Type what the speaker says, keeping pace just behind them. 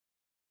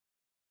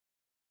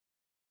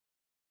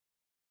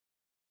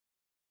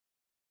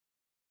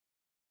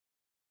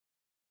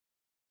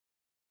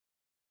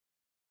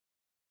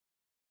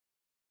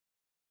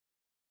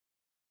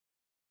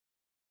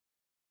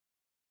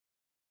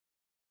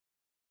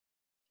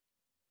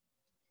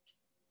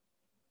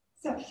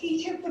So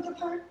feet hip width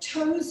apart,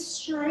 toes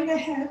straight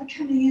ahead,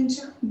 coming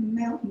into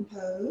mountain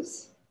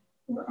pose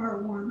for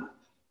our warm-up.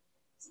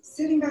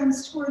 Sitting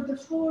bones toward the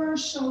floor,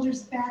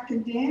 shoulders back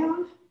and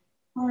down,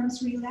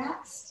 arms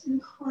relaxed,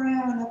 and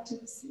crown up to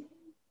the ceiling.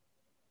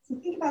 So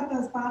think about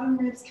those bottom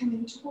ribs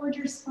coming toward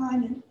your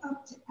spine and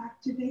up to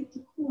activate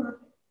the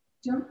core.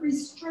 Don't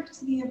restrict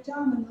the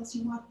abdominals.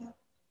 You want the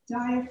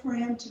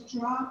diaphragm to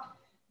drop,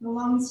 the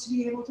lungs to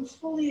be able to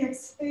fully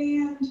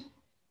expand,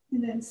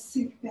 and then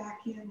sink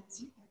back in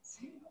as you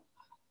exhale.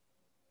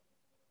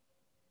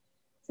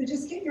 So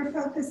just get your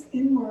focus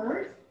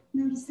inward,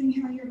 noticing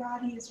how your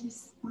body is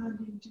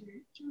responding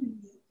during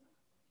yoga.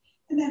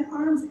 And then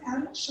arms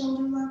out at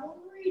shoulder level,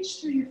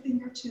 reach through your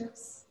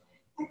fingertips.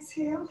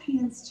 Exhale,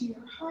 hands to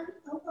your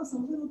heart, elbows a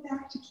little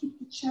back to keep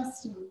the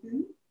chest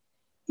open.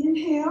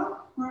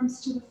 Inhale,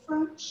 arms to the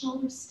front,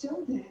 shoulders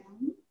still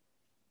down.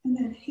 And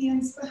then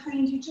hands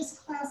behind you,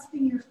 just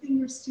clasping your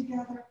fingers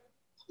together.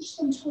 Push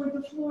them toward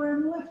the floor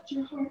and lift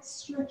your heart,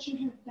 stretch your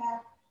head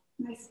back.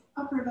 Nice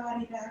upper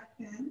body back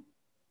bend.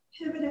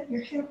 Pivot at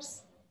your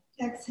hips,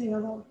 exhale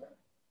over.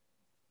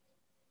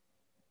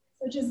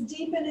 So just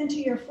deepen into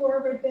your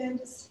forward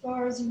bend as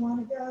far as you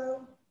want to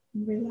go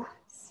and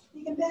relax.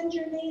 You can bend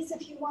your knees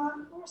if you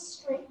want, or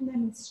straighten them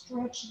and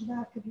stretch the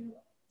back of your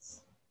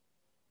legs.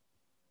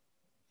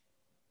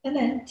 And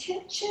then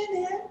tip chin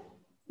in,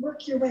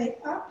 work your way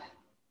up,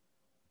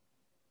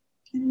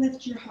 and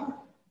lift your heart.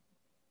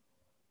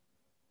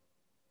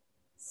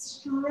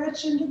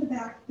 Stretch into the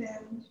back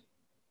bend.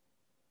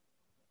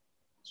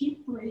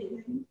 Keep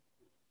breathing.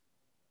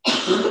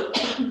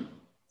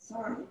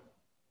 Sorry.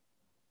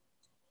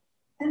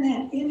 And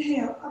then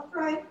inhale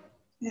upright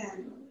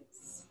and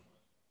release.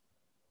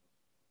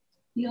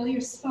 Feel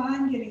your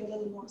spine getting a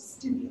little more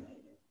stimulated.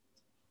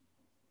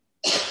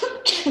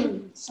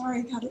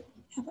 Sorry, got it.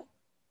 Have a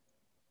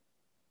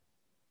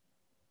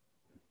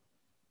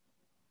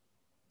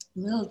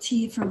little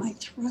tea for my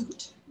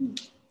throat.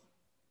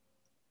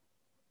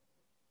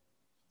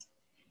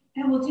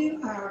 And we'll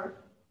do our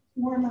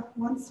warm up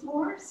once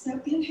more. So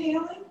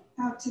inhaling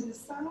out to the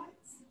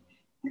sides.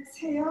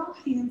 Exhale,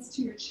 hands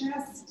to your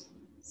chest.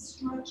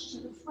 Stretch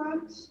to the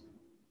front.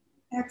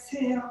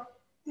 Exhale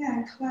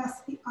and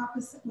clasp the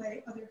opposite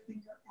way, other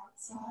finger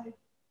outside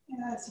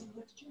as you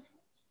lift your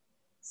heart.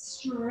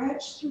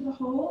 Stretch through the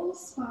whole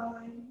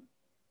spine.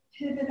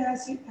 Pivot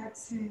as you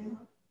exhale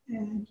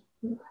and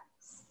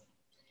relax.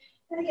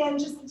 And again,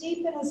 just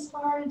deepen as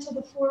far into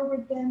the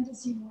forward bend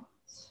as you want.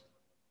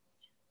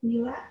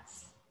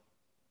 Relax.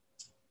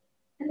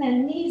 And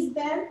then knees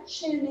bent,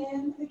 chin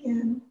in.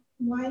 Again,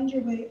 wind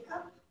your way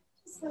up,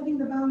 just letting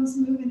the bones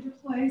move into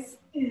place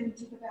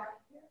into the back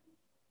bend.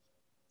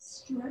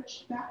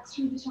 Stretch back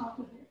through the top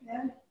of your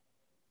head.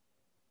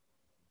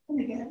 And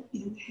again,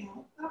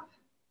 inhale up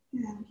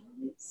and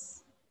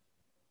release.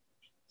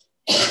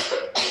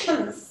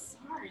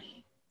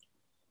 Sorry.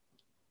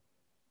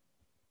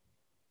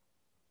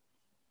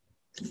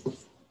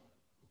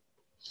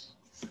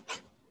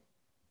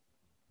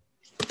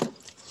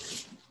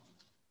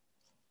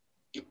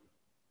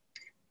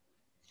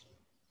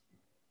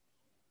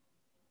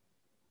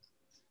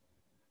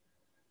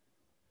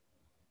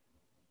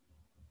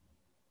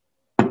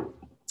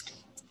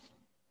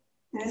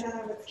 And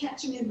I was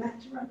catching in my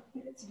throat,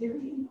 but it's very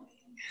annoying.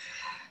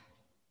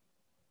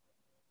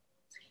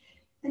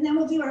 And then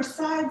we'll do our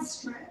side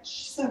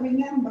stretch. So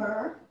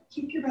remember,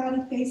 keep your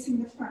body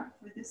facing the front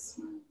for this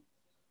one.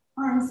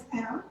 Arms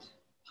out,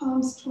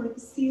 palms toward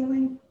the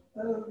ceiling,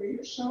 over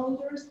your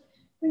shoulders.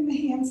 Bring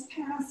the hands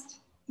past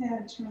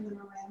and turn them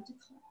around to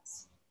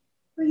clasp.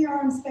 Bring your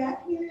arms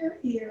back near your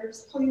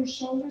ears, pull your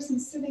shoulders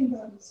and sitting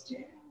bones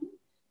down,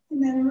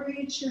 and then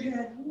reach your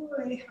head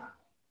way high.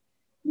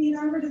 Lean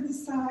over to the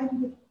side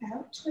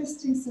without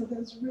twisting so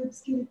those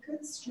ribs get a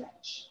good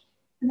stretch.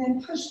 And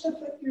then push the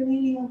foot you're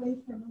leaning away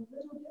from a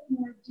little bit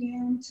more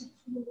down to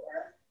the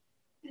floor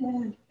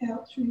and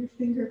out through your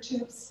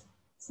fingertips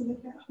so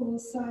that that whole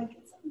side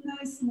gets a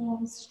nice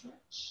long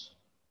stretch.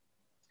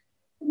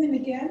 And then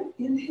again,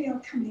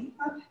 inhale coming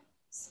up,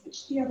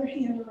 switch the other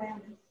hand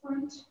around in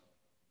front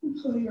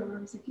and pull your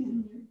arms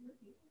again near your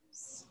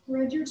ears.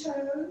 Spread your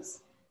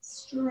toes,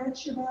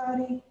 stretch your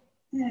body,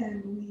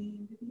 and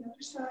lean to the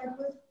other side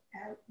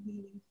without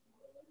leaning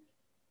forward.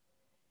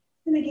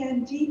 And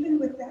again, deepen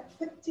with that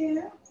foot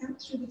down out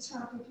through the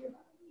top of your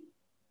body.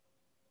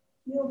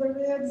 Feel the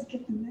ribs,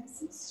 get them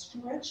nice and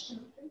stretched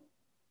open.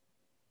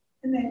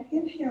 And then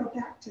inhale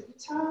back to the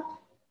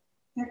top,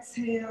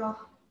 exhale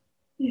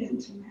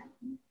into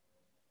mountain.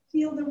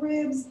 Feel the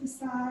ribs, the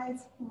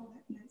sides, all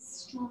that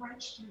nice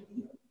stretch through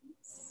the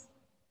openings.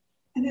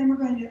 And then we're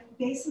going to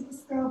base of the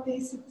skull,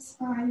 base of the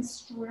spine,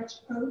 stretch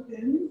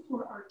open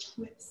for our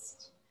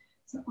twist.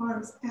 So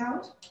arms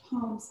out,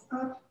 palms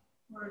up,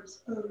 arms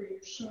over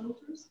your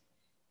shoulders.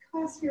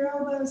 Clasp your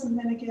elbows and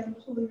then again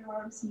pull your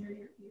arms near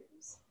your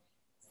ears.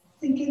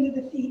 Sink into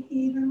the feet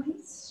evenly,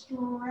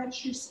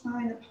 stretch your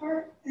spine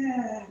apart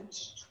and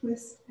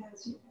twist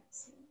as you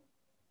exhale.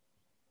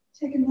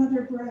 Take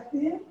another breath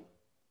in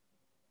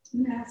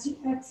And as you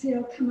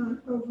exhale, come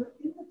on over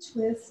in the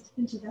twist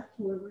into that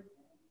forward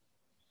bend.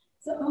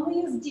 So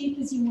only as deep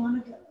as you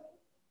want to go.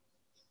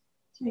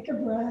 Take a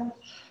breath,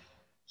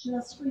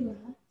 just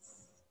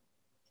relax.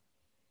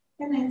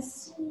 And then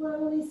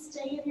slowly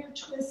stay in your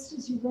twist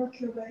as you work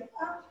your way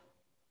up.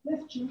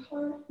 Lift your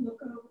heart, look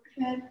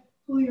overhead,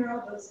 pull your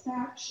elbows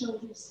back,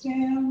 shoulders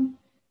down,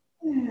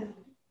 and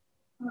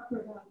upper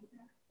body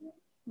back.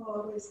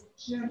 Always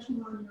gentle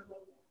on your low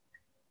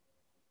back.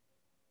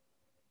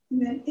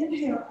 And then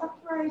inhale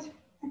upright,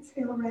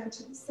 exhale around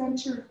to the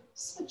center,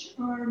 switch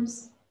your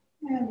arms,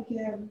 and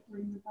again,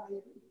 bring the body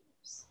to the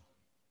ears.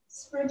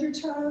 Spread your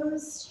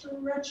toes,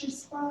 stretch your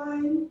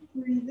spine,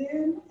 breathe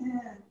in,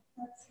 and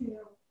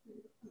exhale through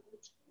your other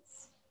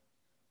twist.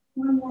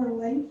 One more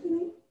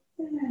lengthening,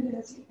 and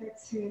as you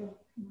exhale,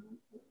 come on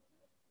over.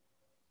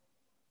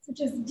 So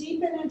just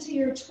deepen into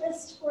your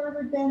twist,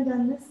 forward bend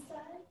on this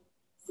side.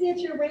 See if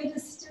your weight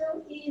is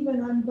still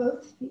even on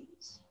both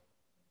feet.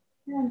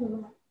 And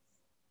relax.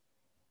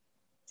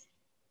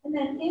 And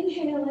then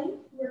inhaling,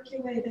 work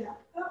your way back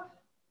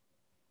up.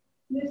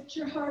 Lift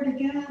your heart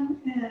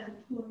again and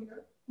pull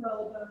your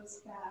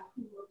elbows back,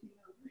 looking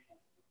overhead.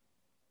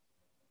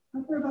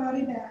 Upper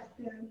body back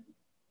bend,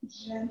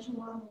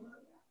 gentle on the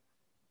low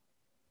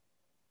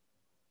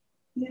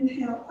back.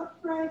 Inhale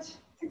upright,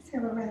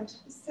 exhale around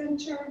to the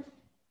center.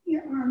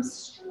 Your arms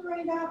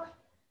straight up.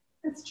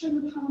 Let's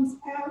turn the palms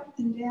out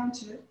and down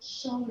to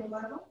shoulder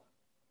level.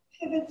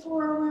 Pivot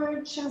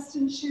forward, chest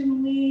and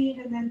chin lead,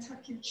 and then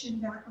tuck your chin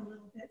back a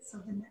little bit so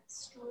the neck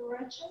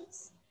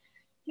stretches.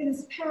 Get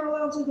as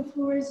parallel to the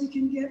floor as you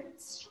can get.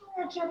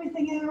 Stretch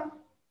everything out,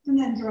 and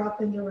then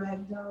drop into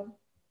ragdoll.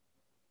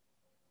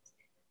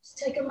 Just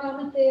take a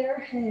moment there,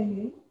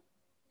 hanging.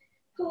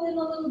 Pull in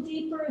a little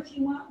deeper if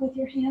you want with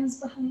your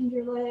hands behind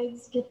your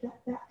legs. Get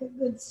that back a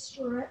good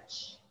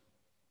stretch.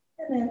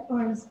 And then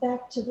arms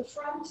back to the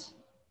front.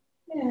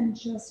 And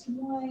just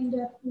wind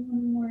up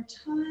one more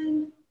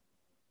time.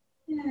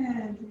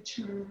 And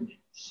return,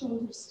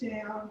 shoulders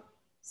down,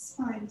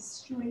 spine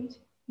straight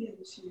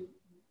into your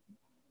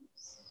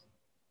arms.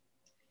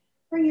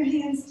 Bring your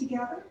hands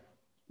together,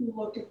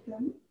 look at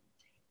them.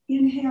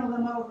 Inhale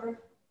them overhead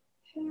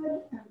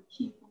and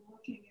keep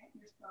looking at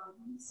your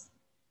thumbs.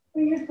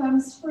 Bring your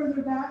thumbs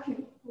further back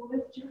and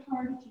lift your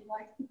heart if you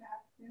like the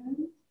back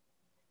bend.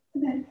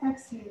 And then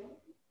exhale.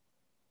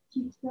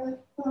 Keep the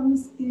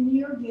thumbs in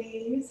your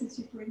gaze as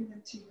you bring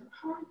them to your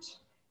heart.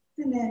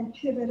 And then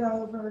pivot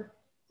over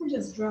and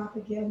just drop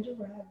again to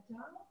ragdoll.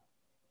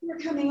 We're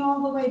coming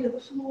all the way to the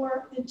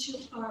floor into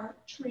our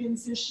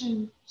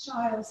transition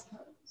child's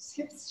pose.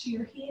 Hips to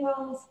your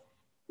heels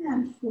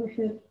and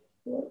forehead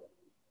forward.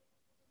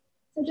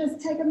 So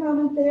just take a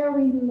moment there,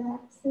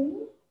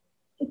 relaxing.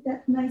 Get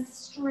that nice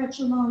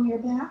stretch along your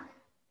back.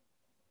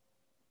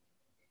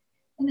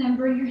 And then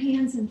bring your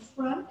hands in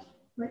front,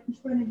 right in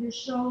front of your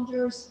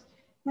shoulders,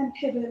 and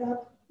pivot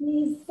up.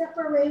 Knees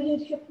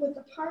separated, hip width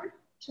apart,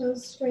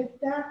 toes straight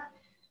back,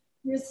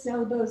 wrists,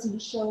 elbows,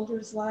 and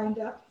shoulders lined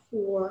up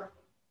for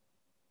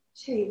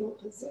table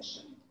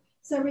position.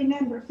 So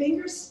remember,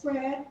 fingers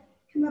spread,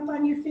 come up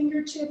on your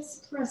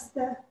fingertips, press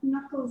the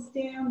knuckles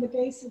down, the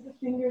base of the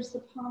fingers, the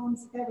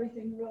palms,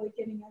 everything really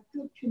getting a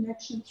good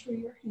connection through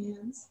your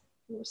hands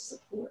for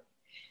support.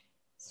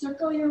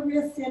 Circle your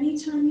wrists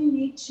anytime you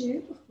need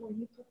to before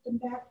you put them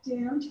back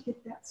down to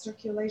get that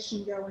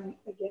circulation going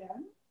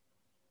again.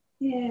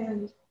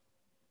 And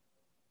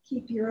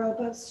keep your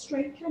elbows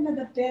straight, kind of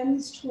the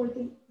bends toward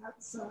the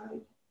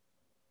outside.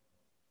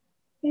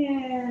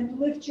 And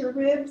lift your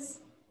ribs,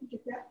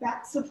 get that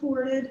back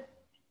supported,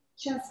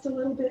 chest a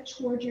little bit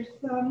toward your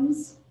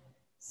thumbs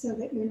so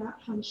that you're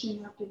not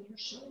hunching up in your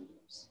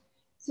shoulders.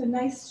 So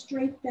nice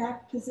straight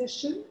back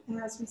position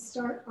as we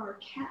start our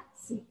cat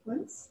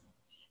sequence.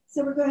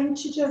 So we're going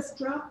to just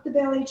drop the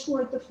belly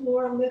toward the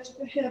floor, lift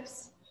the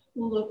hips,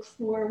 look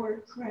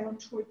forward, crown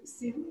toward the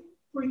ceiling.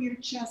 Bring your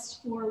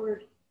chest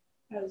forward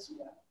as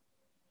well.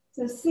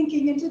 So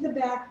sinking into the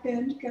back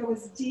bend, go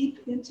as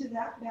deep into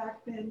that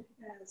back bend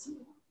as you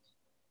want.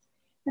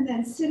 And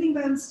then sitting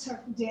bones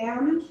tucked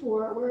down and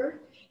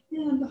forward,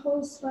 and the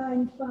whole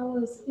spine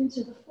follows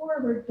into the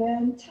forward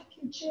bend. Tuck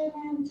your chin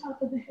in,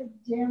 top of the head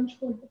down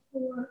toward the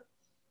floor.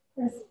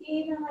 Press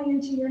evenly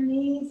into your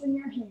knees and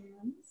your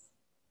hands.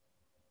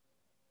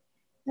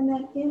 And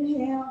then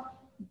inhale,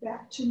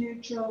 back to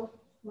neutral,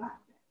 flat back.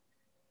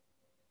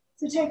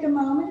 So take a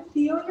moment,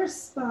 feel your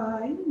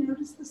spine.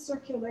 Notice the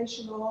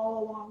circulation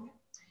all along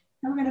it.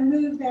 And we're going to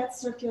move that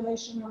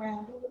circulation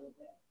around a little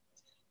bit.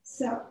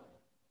 So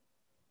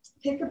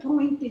pick a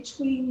point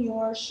between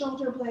your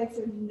shoulder blades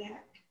and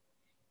neck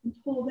and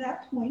pull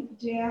that point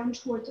down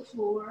toward the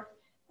floor.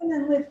 And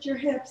then lift your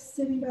hips,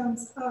 sitting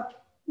bones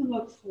up and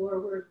look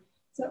forward.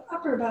 So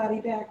upper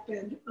body back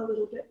bend a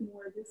little bit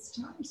more this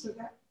time. So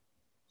that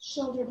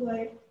shoulder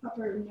blade,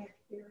 upper neck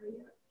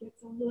area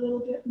gets a little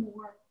bit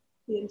more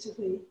into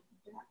the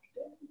back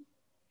bend.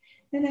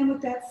 And then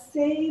with that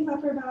same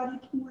upper body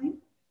point,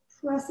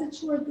 press it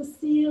toward the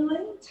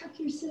ceiling, tuck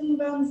your sitting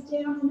bones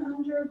down and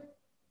under,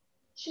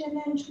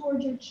 chin in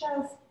toward your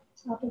chest,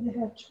 top of the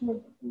head toward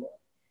the floor.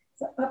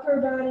 So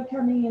upper body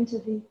coming into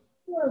the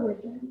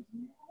forward bend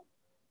now.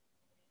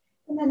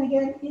 And then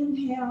again,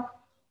 inhale,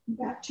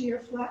 back to your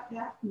flat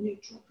back,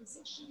 neutral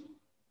position.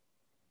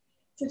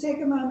 So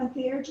take a moment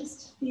there,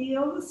 just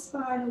feel the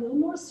spine, a little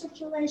more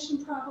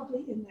circulation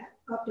probably in that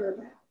upper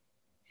back.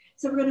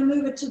 So we're gonna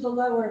move it to the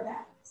lower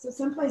back. So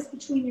someplace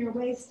between your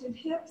waist and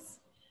hips,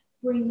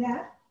 bring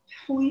that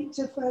point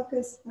to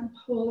focus and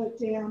pull it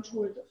down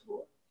toward the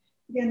floor.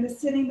 Again, the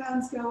sitting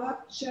bones go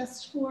up,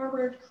 chest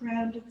forward,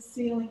 crown to the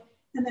ceiling,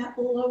 and that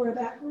lower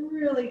back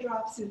really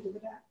drops into the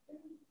back bend.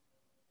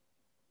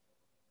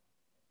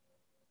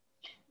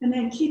 And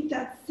then keep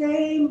that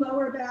same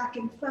lower back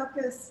in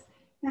focus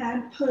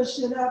and push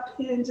it up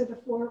into the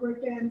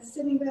forward bend,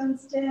 sitting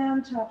bones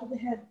down, top of the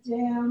head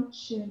down,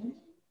 chin in.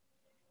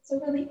 So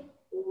really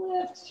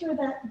lift through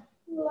that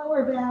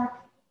lower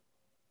back,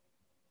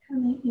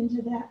 coming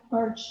into that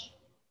arch.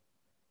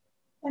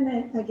 And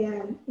then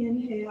again,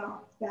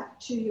 inhale back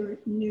to your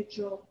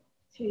neutral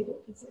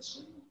table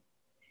position.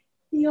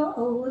 Feel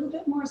a little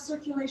bit more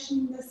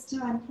circulation this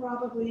time,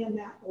 probably in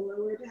that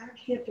lower back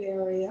hip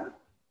area.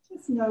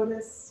 Just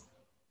notice.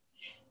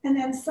 And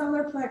then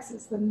solar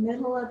plexus, the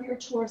middle of your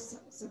torso.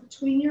 So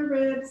between your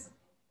ribs,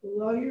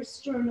 below your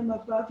sternum,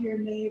 above your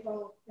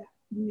navel, that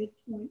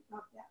midpoint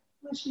of that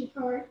fleshy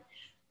part,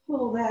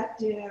 pull that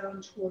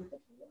down toward the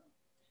floor.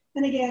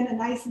 And again, a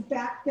nice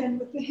back bend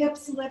with the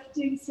hips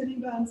lifting, sitting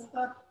bones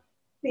up,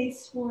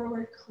 face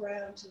forward,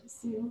 crown to the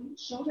ceiling,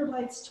 shoulder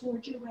blades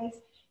towards your waist.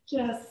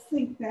 Just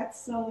sink that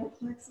solar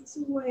plexus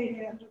way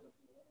down to the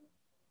floor.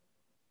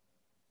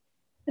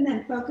 And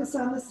then focus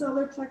on the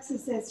solar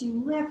plexus as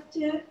you lift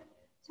it,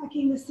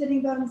 tucking the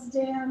sitting bones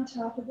down,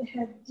 top of the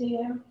head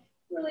down.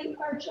 Really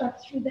arch up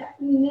through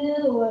that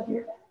middle of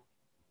your back.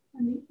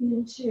 Coming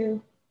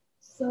into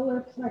solar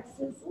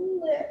plexus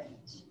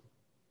lift.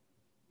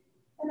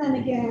 And then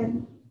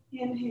again,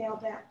 inhale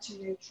back to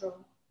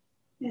neutral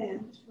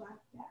and flat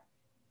back,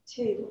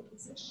 table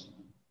position.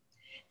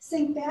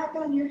 Sink back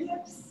on your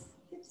hips,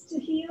 hips to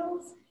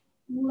heels.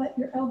 Let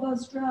your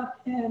elbows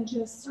drop and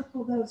just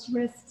circle those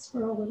wrists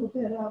for a little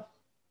bit of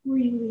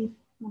relief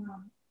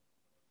on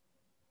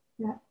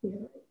that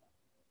area.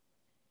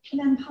 And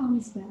then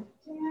palms back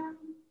down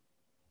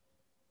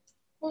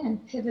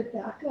and pivot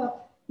back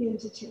up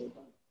into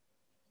table.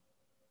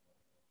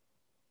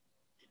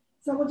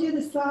 So we'll do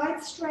the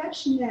side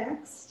stretch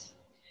next.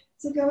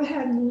 So go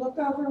ahead and look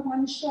over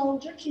one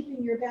shoulder,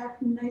 keeping your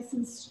back nice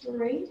and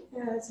straight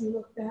as you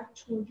look back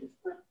toward your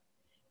foot.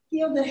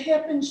 Feel the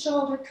hip and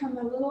shoulder come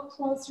a little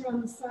closer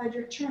on the side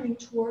you're turning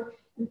toward,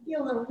 and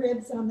feel the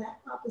ribs on that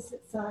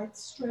opposite side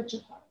stretch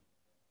apart.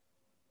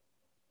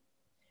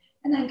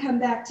 And then come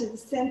back to the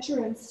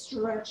center and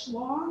stretch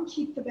long.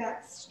 Keep the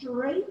back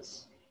straight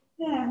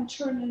and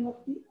turn and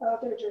look the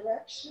other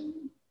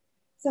direction.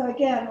 So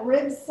again,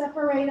 ribs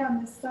separate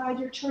on the side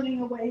you're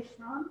turning away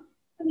from.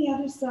 On the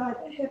other side,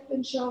 the hip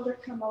and shoulder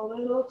come a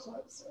little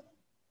closer.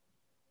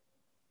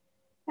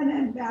 And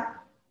then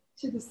back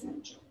to the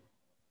center.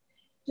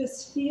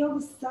 Just feel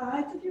the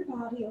sides of your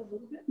body a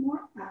little bit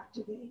more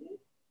activated.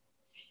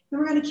 And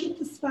we're going to keep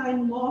the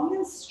spine long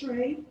and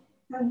straight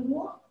and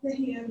walk the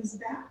hands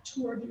back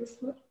toward your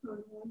foot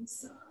on one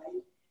side.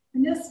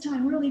 And this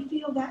time, really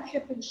feel that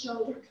hip and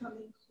shoulder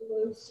coming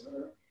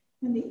closer,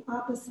 and the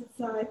opposite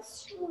side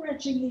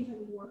stretching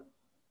even more.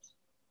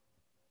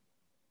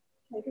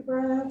 Take a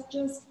breath,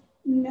 just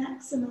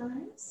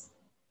maximize.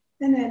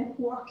 And then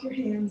walk your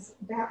hands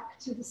back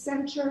to the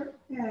center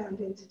and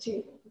into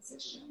table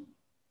position.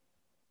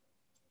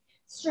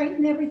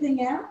 Straighten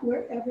everything out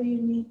wherever you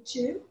need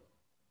to.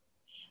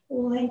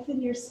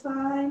 Lengthen your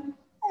spine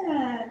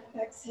and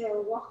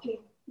exhale, walking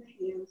the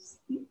hands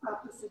the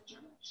opposite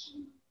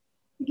direction.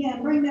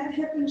 Again, bring that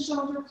hip and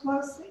shoulder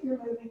close that you're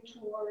moving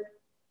toward.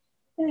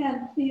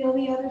 And feel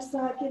the other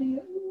side getting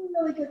a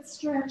really good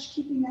stretch,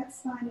 keeping that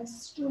spine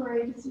as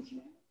straight as you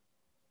can.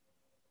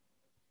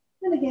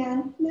 And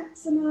again,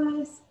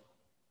 maximize.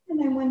 And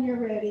then when you're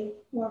ready,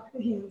 walk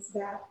the hands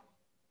back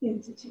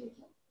into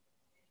table.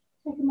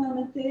 Take a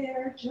moment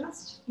there,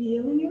 just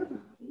feeling your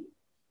body.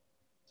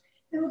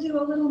 And we'll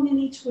do a little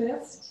mini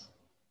twist.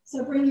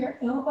 So bring your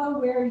elbow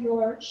where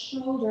your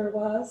shoulder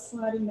was,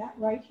 sliding that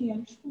right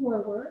hand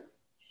forward.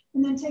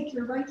 And then take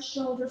your right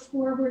shoulder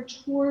forward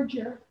toward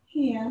your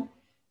hand,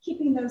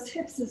 keeping those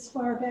hips as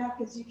far back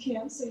as you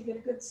can so you get a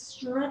good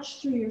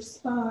stretch through your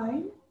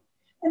spine.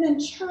 And then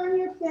turn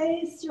your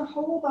face, your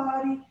whole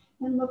body,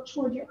 and look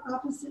toward your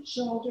opposite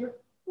shoulder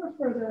or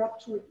further up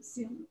toward the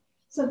ceiling.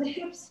 So the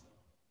hips,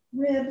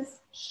 ribs,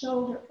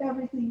 shoulder,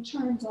 everything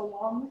turns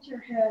along with your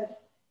head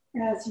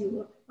as you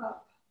look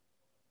up.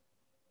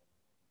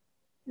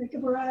 Take a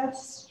breath,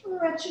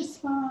 stretch your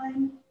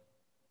spine,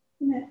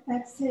 and then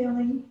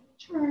exhaling,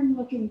 turn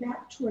looking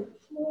back toward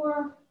the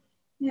floor,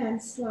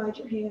 and slide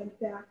your hand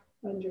back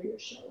under your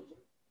shoulder.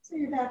 So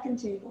you're back in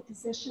table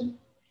position.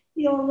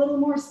 Feel a little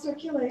more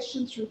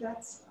circulation through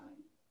that spine.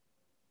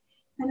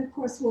 And of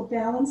course, we'll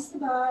balance the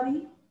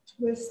body,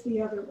 twist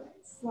the other way.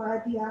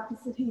 Slide the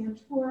opposite hand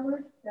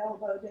forward,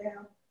 elbow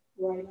down,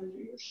 right under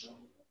your shoulder.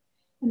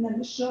 And then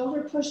the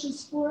shoulder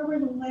pushes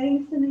forward,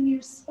 lengthening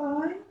your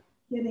spine,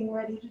 getting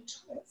ready to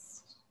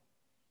twist.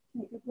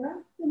 Take a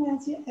breath, and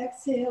as you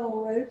exhale,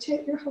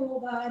 rotate your whole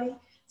body.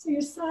 So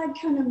your side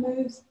kind of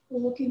moves,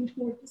 looking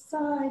toward the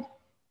side.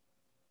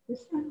 Your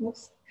front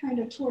looks kind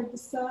of toward the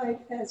side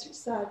as your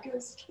side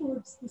goes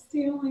towards the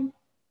ceiling,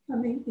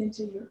 coming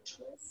into your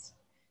twist.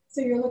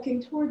 So you're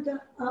looking toward the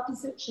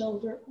opposite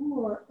shoulder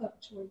or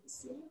up toward the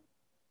ceiling.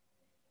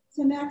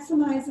 So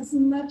maximize as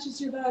much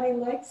as your body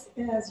likes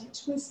as you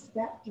twist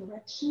that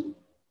direction.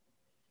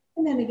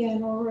 And then again,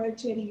 we're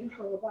rotating your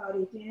whole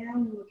body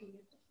down, looking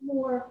at the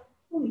floor,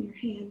 pulling your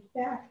hand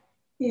back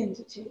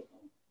into table.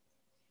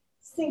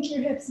 Sink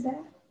your hips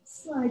back,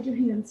 slide your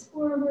hands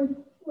forward,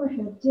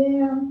 forehead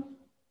down,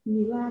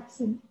 relax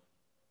and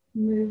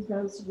move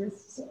those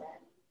wrists around.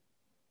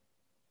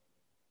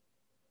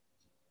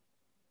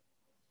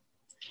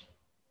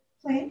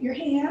 Plant your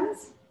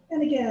hands,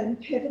 and again,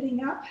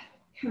 pivoting up,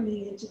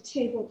 coming into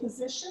table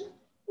position.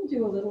 We'll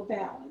do a little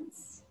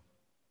balance.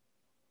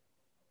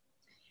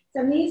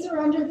 So knees are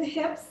under the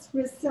hips,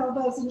 wrists,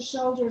 elbows, and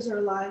shoulders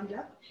are lined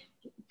up.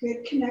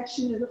 Good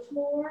connection to the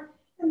floor,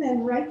 and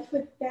then right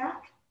foot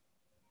back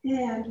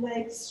and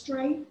legs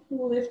straight,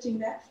 lifting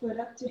that foot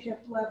up to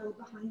hip level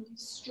behind you.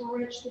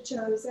 Stretch the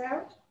toes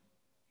out.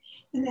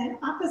 And then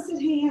opposite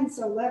hand,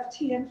 so left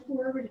hand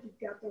forward if you've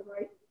got the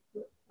right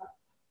foot up.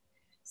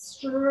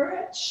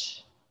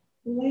 Stretch,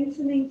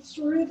 lengthening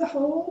through the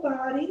whole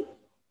body.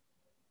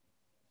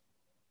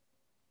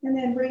 And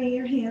then bringing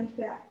your hand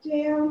back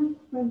down,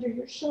 under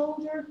your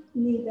shoulder,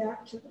 knee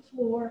back to the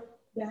floor,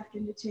 back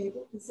into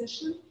table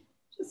position.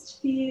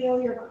 Just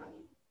feel your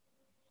body.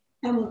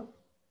 And we'll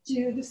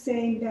do the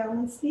same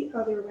balance the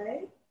other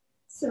way.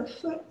 So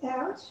foot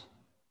out,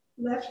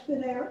 left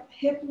foot out,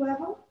 hip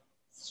level,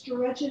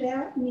 stretch it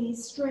out,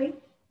 knees straight.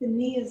 The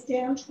knee is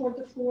down toward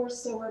the floor,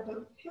 so are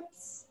both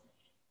hips.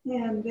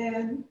 And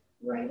then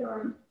right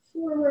arm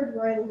forward,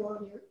 right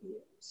along your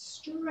ear.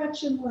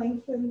 Stretch and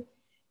lengthen,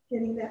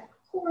 getting that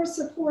core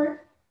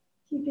support,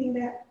 keeping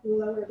that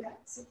lower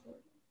back support.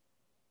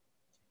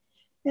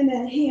 And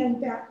then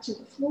hand back to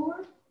the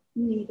floor,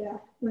 knee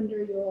back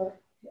under your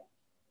hip.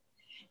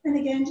 And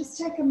again, just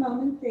take a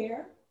moment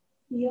there.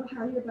 Feel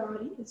how your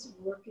body is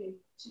working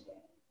today.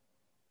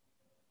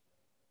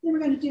 Then we're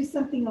going to do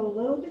something a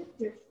little bit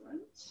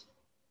different.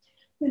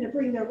 We're going to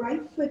bring the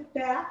right foot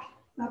back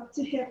up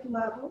to hip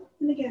level.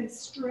 And again,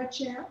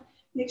 stretch out.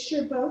 Make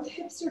sure both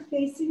hips are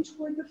facing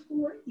toward the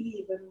floor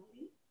evenly.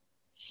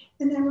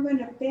 And then we're going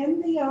to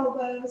bend the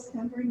elbows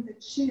and bring the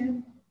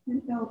chin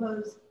and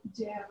elbows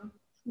down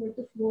toward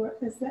the floor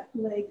as that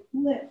leg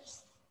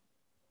lifts.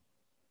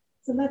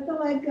 So let the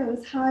leg go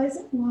as high as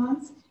it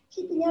wants,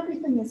 keeping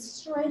everything as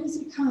straight as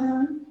you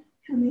can,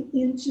 coming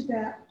into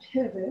that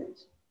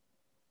pivot,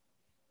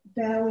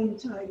 bowing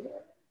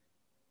tiger.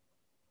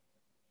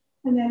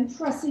 And then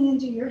pressing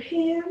into your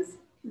hands,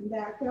 come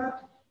back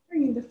up,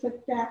 bringing the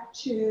foot back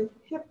to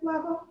hip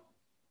level,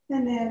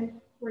 and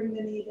then bring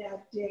the knee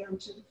back down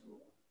to the floor.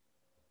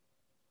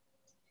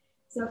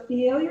 So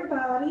feel your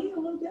body a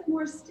little bit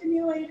more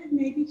stimulated,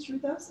 maybe through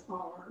those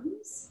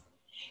arms.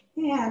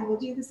 And we'll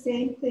do the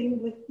same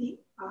thing with the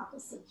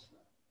opposite foot.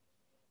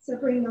 So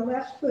bring the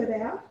left foot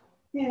out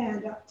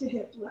and up to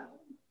hip level.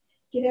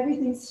 Get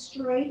everything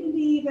straight and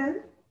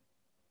even.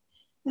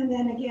 And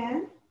then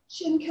again,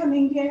 chin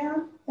coming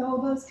down,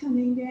 elbows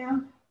coming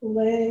down,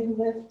 leg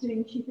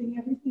lifting, keeping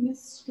everything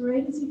as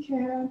straight as you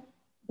can,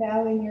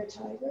 bowing your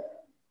tiger.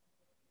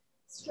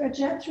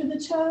 Stretch out through the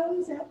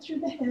toes, out through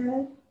the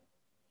head,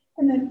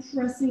 and then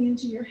pressing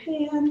into your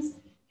hands,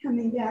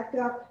 coming back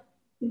up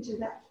into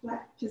that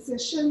flat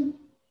position,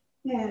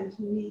 and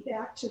knee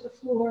back to the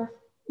floor,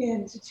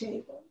 into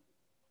table.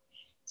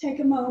 Take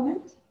a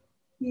moment,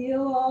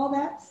 feel all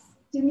that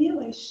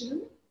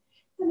stimulation,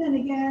 and then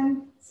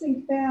again,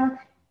 sink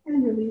back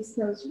and release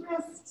those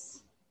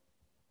wrists,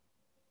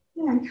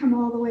 and come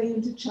all the way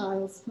into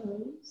child's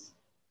pose.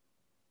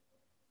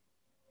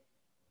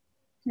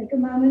 Take a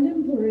moment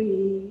and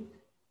breathe.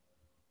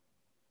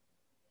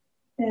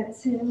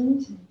 Exhale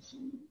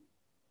intention.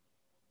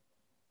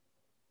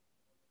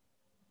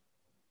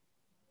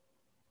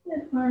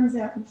 Then arms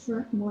out in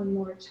front one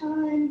more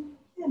time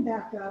and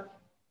back up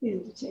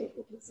into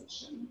table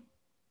position.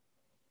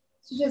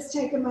 So just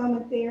take a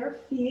moment there,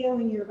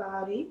 feeling your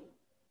body.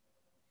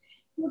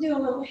 We'll do a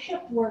little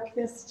hip work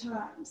this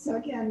time. So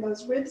again,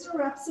 those ribs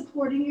are up,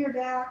 supporting your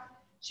back,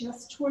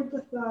 chest toward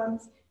the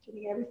thumbs,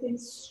 getting everything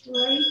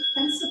straight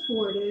and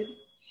supported.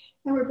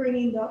 And we're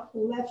bringing the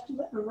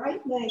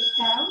right leg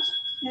out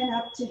and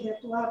up to hip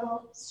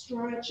level,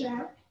 stretch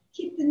out.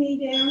 Keep the knee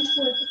down toward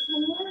the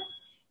floor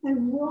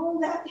and roll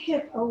that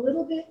hip a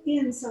little bit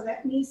in so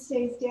that knee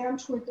stays down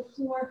toward the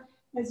floor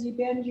as you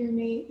bend your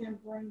knee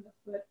and bring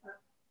the foot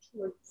up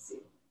toward the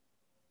ceiling.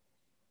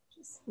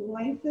 Just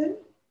lengthen,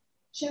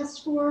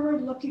 chest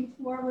forward, looking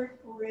forward,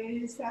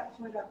 raise that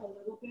foot up a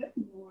little bit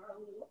more, a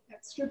little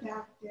extra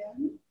back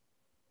bend.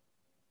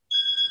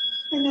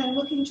 And then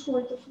looking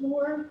toward the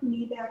floor,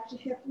 knee back to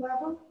hip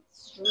level,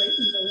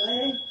 straighten the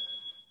leg,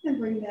 and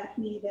bring that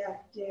knee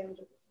back down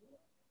to the floor.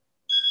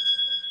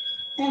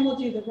 And we'll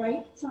do the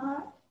right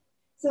side.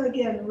 So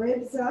again,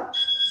 ribs up,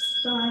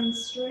 spine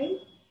straight.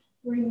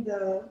 Bring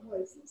the,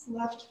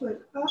 left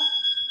foot up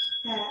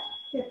at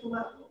hip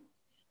level.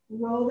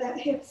 Roll that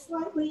hip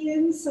slightly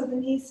in so the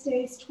knee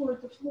stays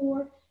toward the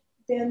floor.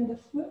 Bend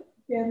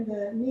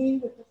the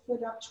knee with the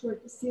foot up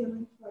toward the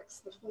ceiling. Flex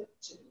the foot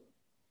too.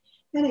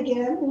 And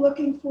again,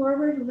 looking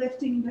forward,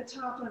 lifting the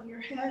top of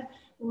your head,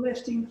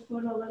 lifting the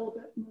foot a little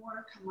bit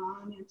more. Come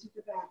on into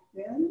the back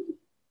bend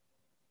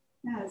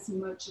as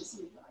much as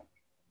you like.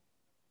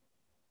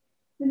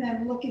 And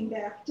then looking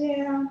back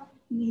down,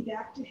 knee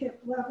back to hip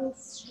level,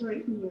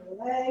 straighten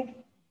your leg,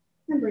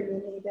 and bring the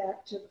knee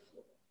back to the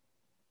floor.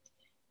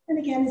 And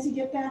again, as you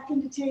get back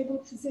into table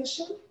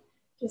position,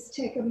 just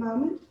take a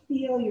moment,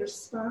 feel your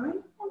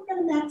spine. I'm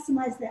going to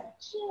maximize that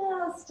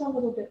just a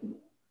little bit more.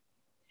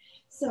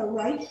 So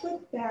right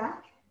foot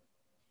back,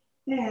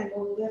 and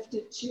we'll lift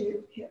it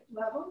to hip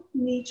level,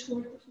 knee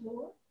toward the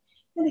floor.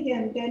 And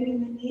again, bending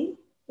the knee,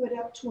 foot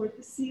up toward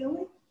the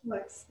ceiling,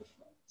 flex the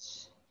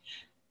foot.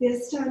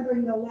 This time,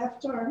 bring the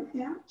left arm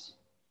out.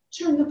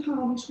 Turn the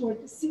palm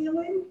toward the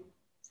ceiling,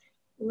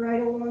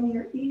 right along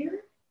your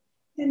ear,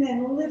 and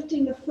then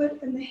lifting the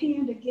foot and the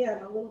hand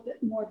again, a little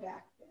bit more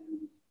back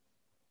bend.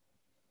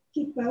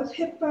 Keep both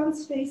hip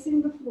bones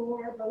facing the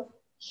floor, both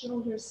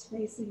shoulders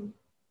facing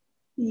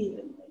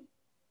evenly.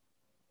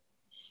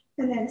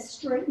 And then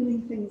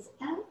straightening things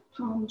out,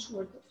 palm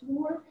toward the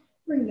floor,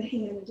 bring the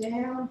hand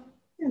down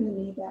and the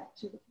knee back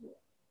to the floor.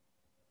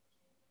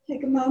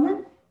 Take a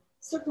moment,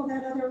 circle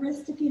that other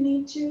wrist if you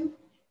need to,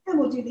 and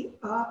we'll do the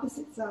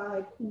opposite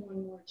side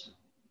one more time.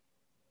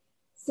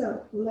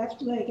 So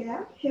left leg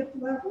out, hip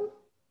level,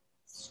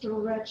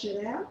 stretch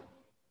it out.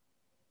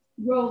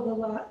 Roll the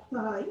left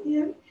thigh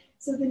in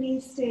so the knee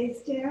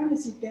stays down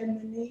as you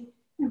bend the knee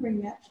and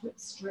bring that foot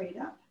straight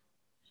up.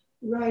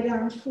 Right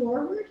arm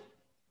forward,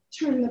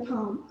 turn the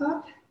palm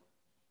up,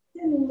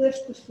 and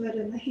lift the foot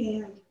and the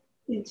hand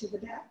into the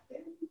back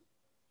bend.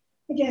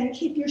 Again,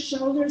 keep your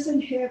shoulders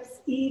and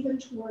hips even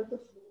toward the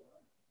floor.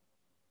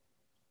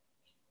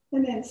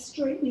 And then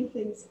straightening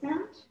things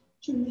out,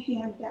 turn the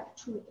hand back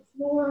toward the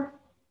floor,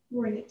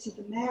 bring it to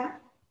the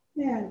mat,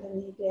 and the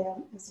knee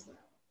down as well.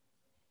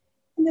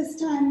 And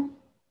this time,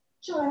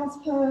 child's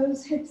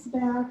pose, hips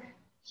back,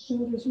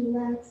 shoulders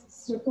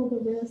relaxed, circle the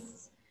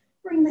wrists,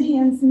 bring the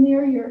hands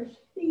near your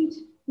feet,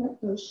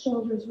 let those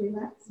shoulders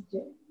relax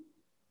down.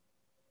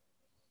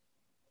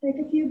 Take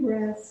a few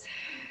breaths,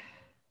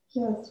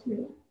 just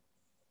relax.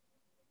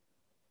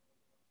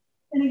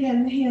 And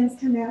again, the hands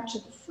come out to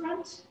the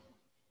front,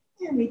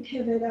 and we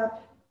pivot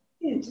up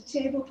into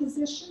table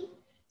position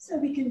so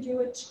we can do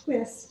a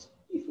twist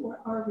before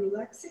our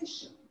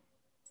relaxation.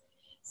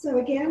 So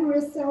again,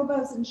 wrists,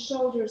 elbows, and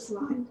shoulders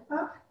lined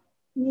up,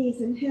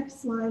 knees and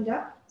hips lined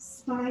up,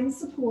 spine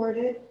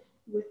supported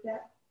with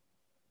that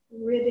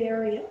rib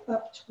area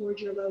up toward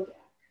your low back.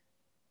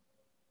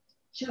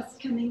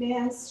 Chest coming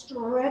down,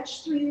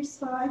 stretch through your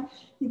spine.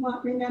 You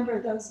want to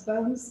remember those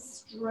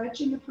bones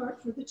stretching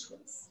apart for the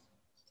twist.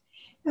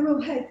 And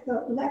we'll take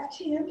the left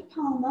hand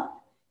palm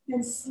up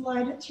and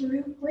slide it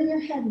through. Bring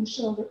your head and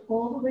shoulder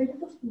all the way to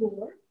the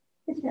floor.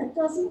 If that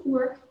doesn't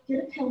work,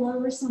 get a pillow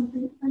or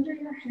something under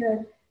your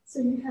head so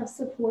you have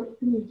support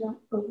and you don't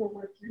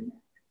overwork your neck.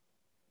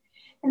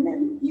 And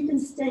then you can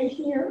stay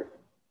here.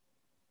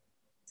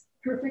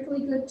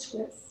 Perfectly good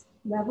twist.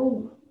 Level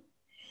one.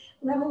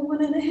 Level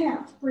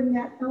 1.5. Bring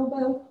that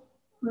elbow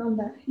on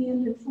the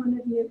hand in front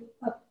of you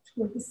up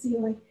toward the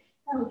ceiling.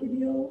 That'll give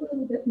you a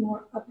little bit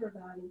more upper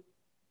body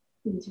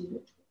into your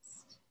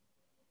twist.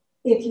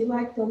 If you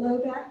like the low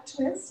back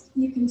twist,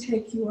 you can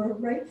take your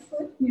right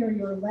foot near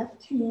your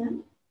left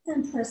hand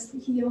and press the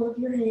heel of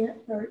your hand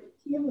or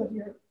heel of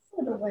your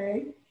foot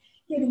away,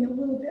 getting a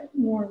little bit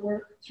more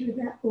work through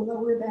that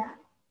lower back.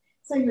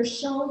 So your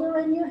shoulder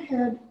and your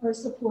head are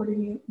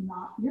supporting you,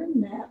 not your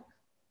neck,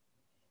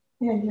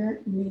 and your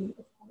knee,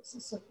 of course,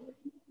 is supporting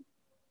you.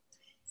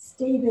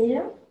 Stay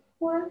there,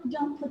 or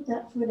don't put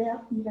that foot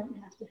out. You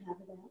don't have to have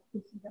it out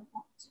if you don't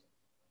want to.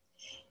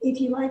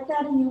 If you like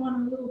that and you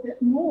want a little bit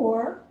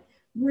more,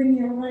 bring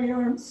your right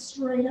arm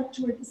straight up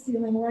toward the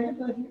ceiling, right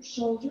above your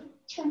shoulder.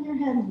 Turn your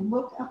head and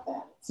look up at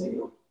it. So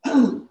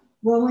you're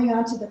rolling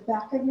onto the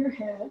back of your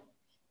head,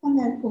 and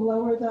then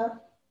lower the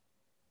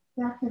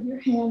back of your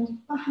hand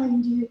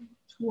behind you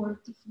toward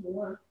the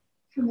floor,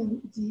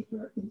 coming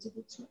deeper into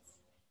the twist.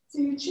 So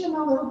your chin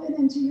a little bit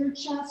into your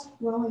chest,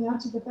 rolling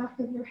onto the back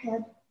of your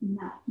head,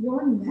 not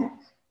your neck,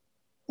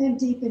 and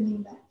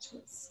deepening that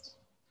twist.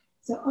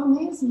 So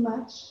only as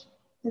much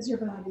as your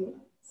body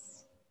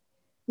likes.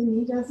 The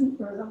knee doesn't,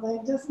 or the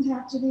leg doesn't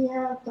have to be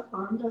out, the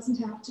arm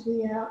doesn't have to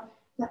be out.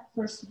 That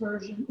first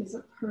version is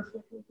a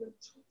perfectly good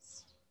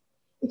twist.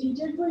 If you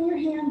did bring your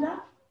hand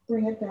up,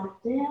 bring it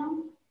back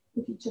down.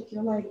 If you took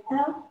your leg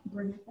out,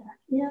 bring it back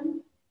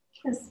in.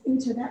 Press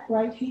into that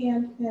right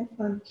hand and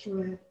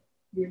unthread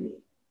your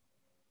knee.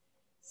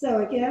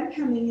 So again,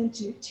 coming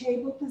into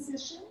table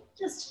position,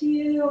 just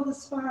feel the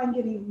spine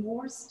getting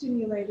more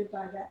stimulated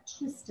by that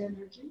twist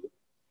energy.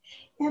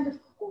 And of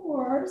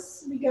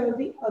course, we go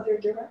the other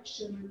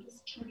direction. I'm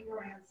just turning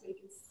around so you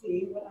can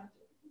see what I'm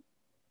doing.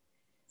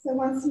 So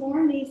once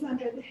more, knees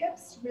under the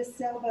hips,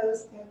 wrists,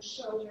 elbows, and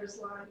shoulders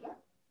lined up.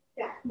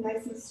 Back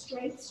nice and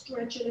straight,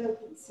 stretch it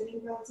open, sitting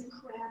bones and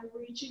crown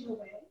reaching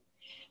away.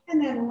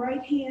 And then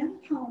right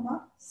hand, palm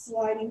up,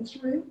 sliding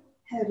through,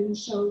 head and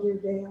shoulder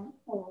down,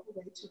 all the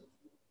way to the floor.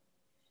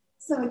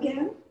 So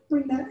again,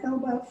 bring that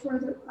elbow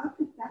further up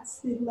if that's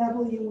the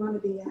level you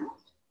want to be at.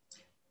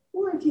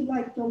 Or if you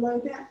like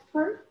below that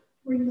part,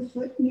 bring the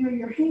foot near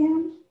your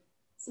hand.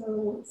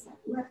 So it's that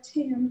left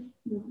hand,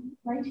 no,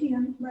 right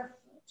hand, left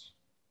foot.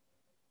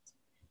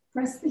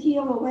 Press the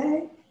heel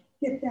away,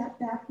 get that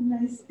back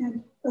nice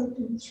and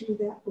open through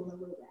that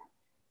lower back.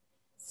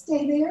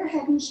 Stay there,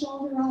 head and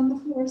shoulder on the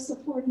floor,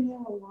 supporting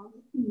you along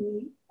with the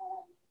knee,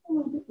 a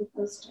little bit with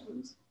those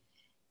toes.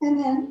 And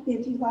then,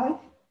 if you like,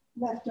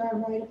 left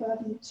arm right above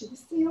you to the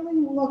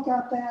ceiling, look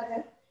up at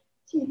it.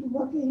 Keep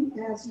looking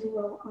as you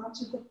roll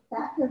onto the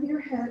back of your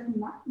head,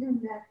 not your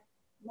neck,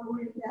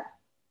 lower that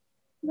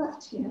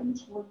left hand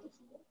toward the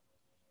floor.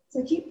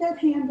 So keep that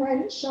hand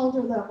right at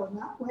shoulder level,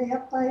 not way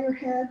up by your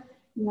head,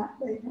 not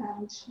way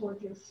down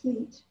toward your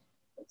feet,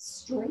 but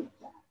straight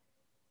back.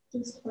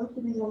 Just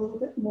opening a little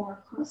bit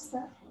more across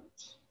that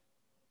heart.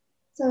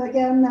 So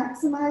again,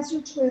 maximize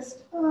your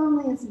twist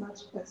only as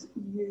much as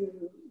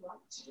you want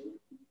to.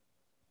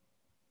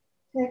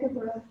 Take a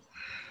breath,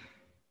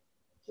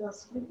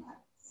 just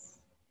relax.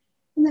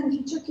 And then if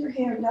you took your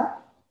hand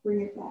up,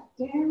 bring it back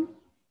down.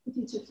 If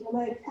you took your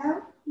leg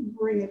out,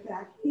 bring it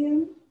back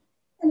in.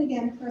 And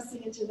again,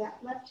 pressing into that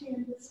left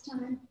hand this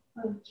time,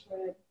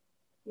 untread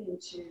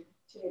into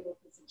table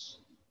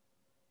position.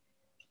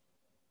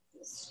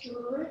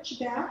 Stretch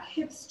back,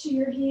 hips to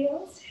your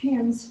heels,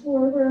 hands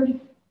forward,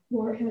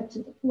 forehead to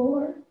the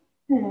floor,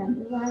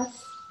 and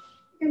relax.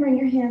 You can bring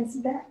your hands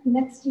back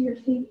next to your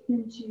feet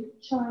into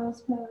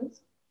child's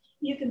pose.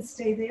 You can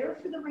stay there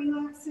for the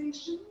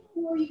relaxation,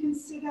 or you can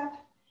sit up,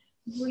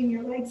 bring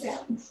your legs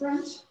out in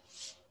front,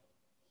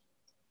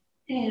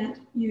 and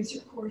use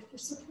your core for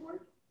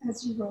support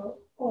as you roll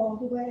all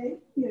the way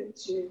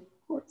into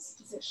horse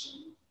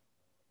position.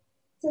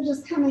 So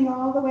just coming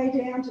all the way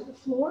down to the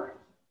floor,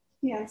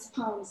 hands,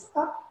 palms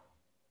up,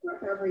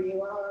 wherever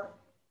you are.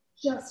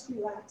 Just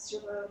relax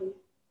your body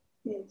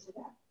into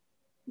that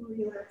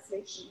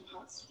relaxation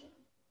posture.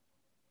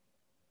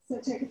 So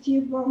take a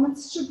few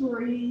moments to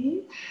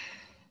breathe.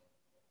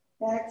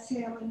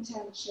 Exhale in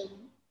tension.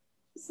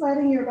 Just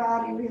letting your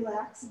body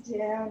relax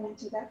down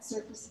into that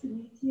surface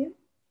beneath you.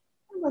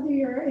 And whether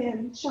you're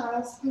in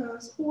child's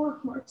pose or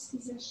corpse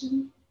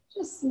position,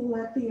 just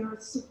let the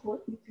earth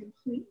support you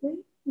completely,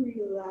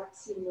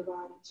 relaxing your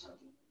body totally.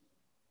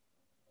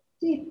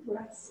 Deep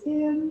breaths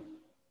in,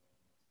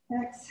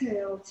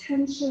 exhale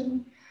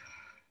tension,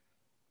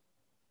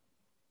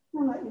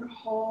 and let your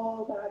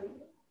whole body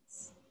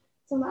relax.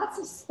 So lots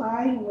of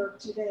spine work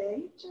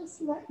today.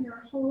 Just let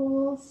your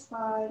whole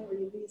spine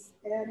release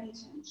any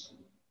tension.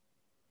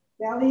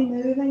 Belly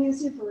moving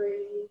as you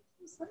breathe.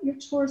 Just let your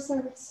torso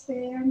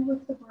expand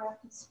with the breath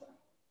as well.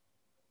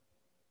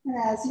 And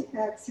as you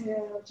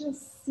exhale,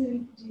 just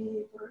sink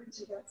deeper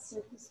into that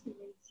surface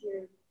beneath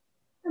you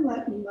and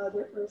let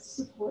Mother Earth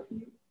support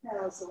you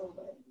as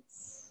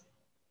always.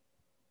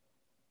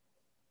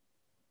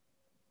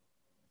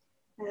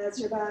 As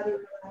your body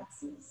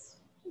relaxes,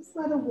 just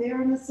let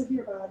awareness of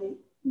your body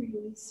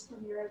release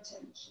from your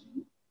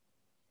attention.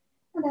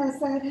 And as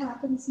that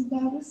happens,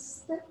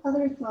 notice that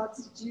other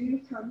thoughts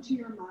do come to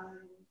your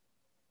mind.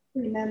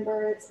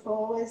 Remember, it's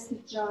always the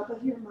job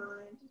of your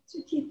mind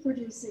to keep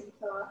producing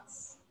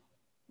thoughts,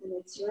 and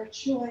it's your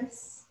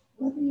choice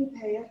whether you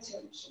pay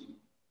attention.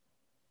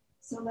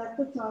 So let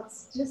the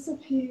thoughts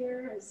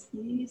disappear as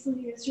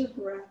easily as your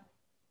breath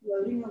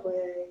floating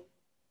away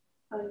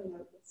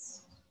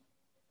unnoticed.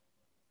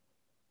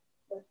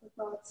 Let the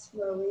thoughts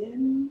flow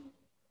in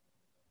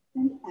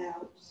and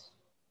out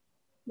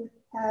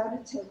without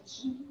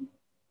attention.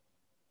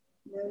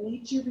 No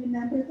need to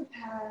remember the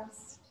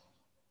past.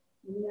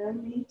 No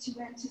need to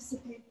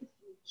anticipate the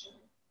future.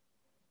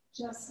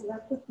 Just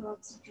let the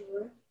thoughts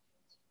drift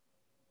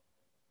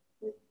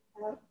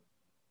without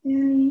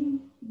any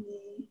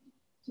need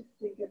to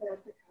think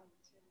about the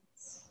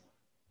contents.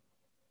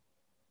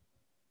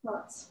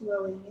 Thoughts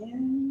flowing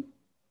in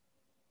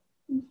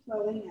and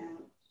flowing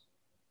out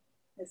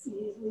as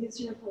easily as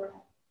your breath,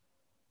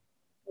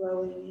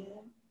 flowing in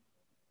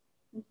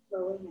and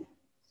flowing out.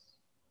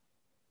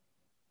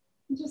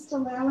 And just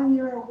allowing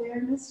your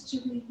awareness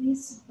to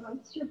release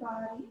both your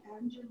body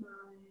and your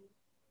mind.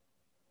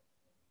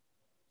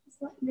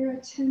 Just let your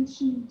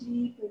attention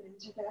deepen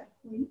into that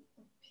point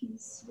of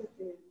peace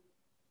within.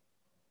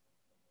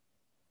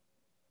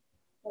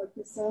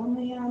 Focus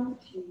only on the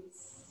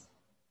peace,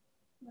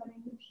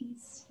 letting the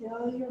peace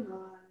fill your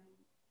mind,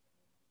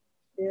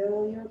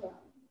 fill your body.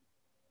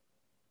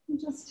 And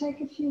just take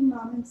a few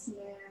moments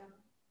now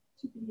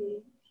to be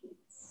at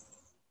peace.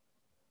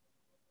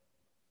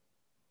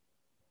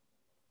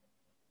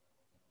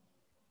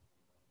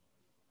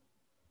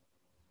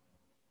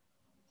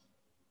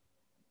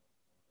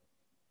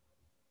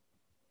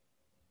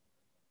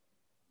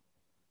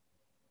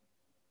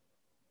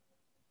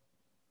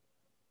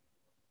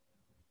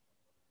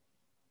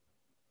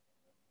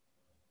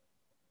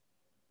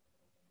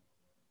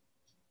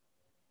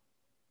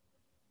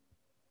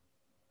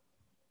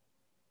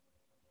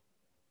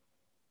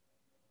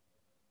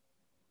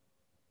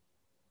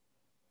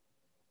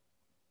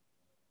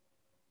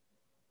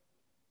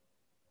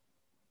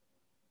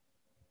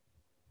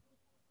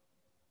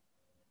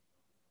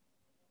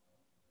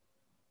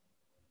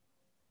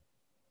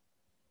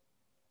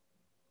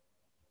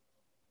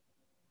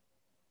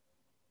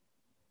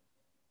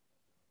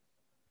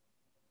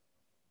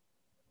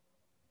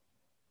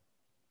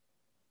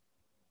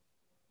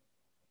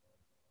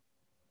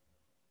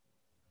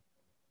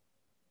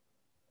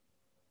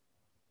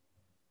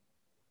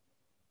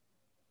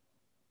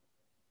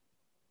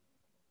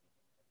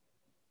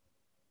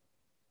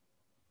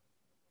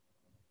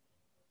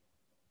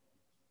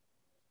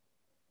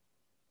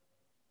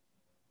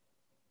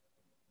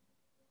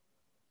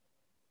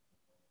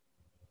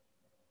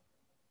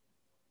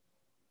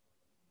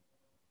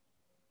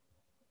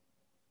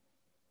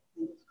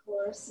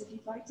 course, if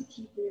you'd like to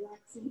keep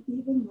relaxing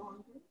even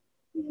longer,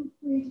 feel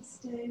free to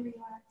stay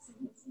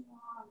relaxing as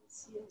long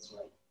as feels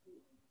right for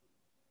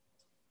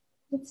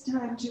you. It's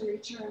time to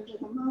return to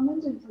the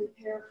moment and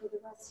prepare for the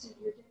rest of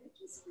your day.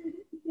 Just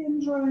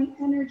begin drawing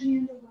energy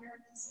and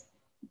awareness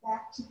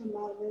back to the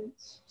moment,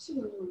 to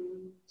the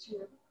room, to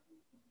your body.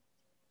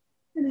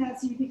 And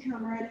as you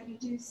become ready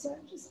to do so,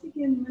 just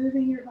begin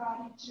moving your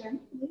body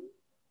gently,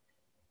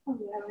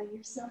 allowing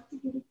yourself to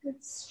get a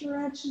good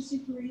stretch as you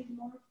breathe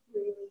more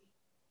freely.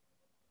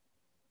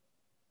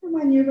 And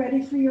when you're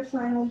ready for your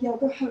final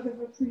yoga hug of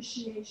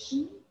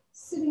appreciation,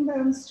 sitting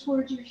bones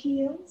toward your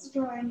heels,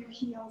 drawing your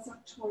heels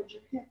up toward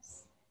your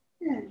hips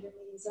and your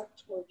knees up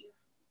toward your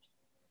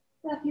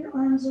heart. Wrap your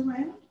arms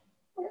around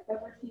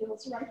wherever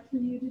feels right for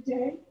you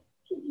today.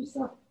 Give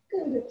yourself a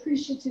good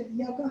appreciative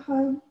yoga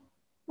hug,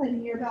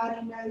 letting your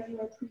body know you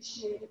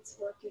appreciate its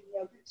work in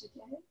yoga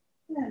today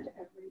and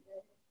every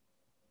day.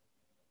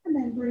 And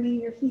then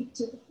bringing your feet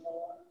to the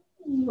floor,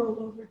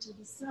 roll over to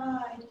the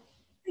side,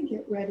 and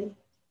get ready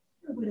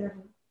for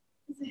whatever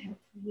is ahead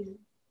for you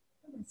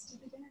the rest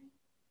of the day.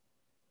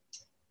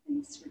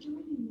 Thanks for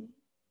joining me.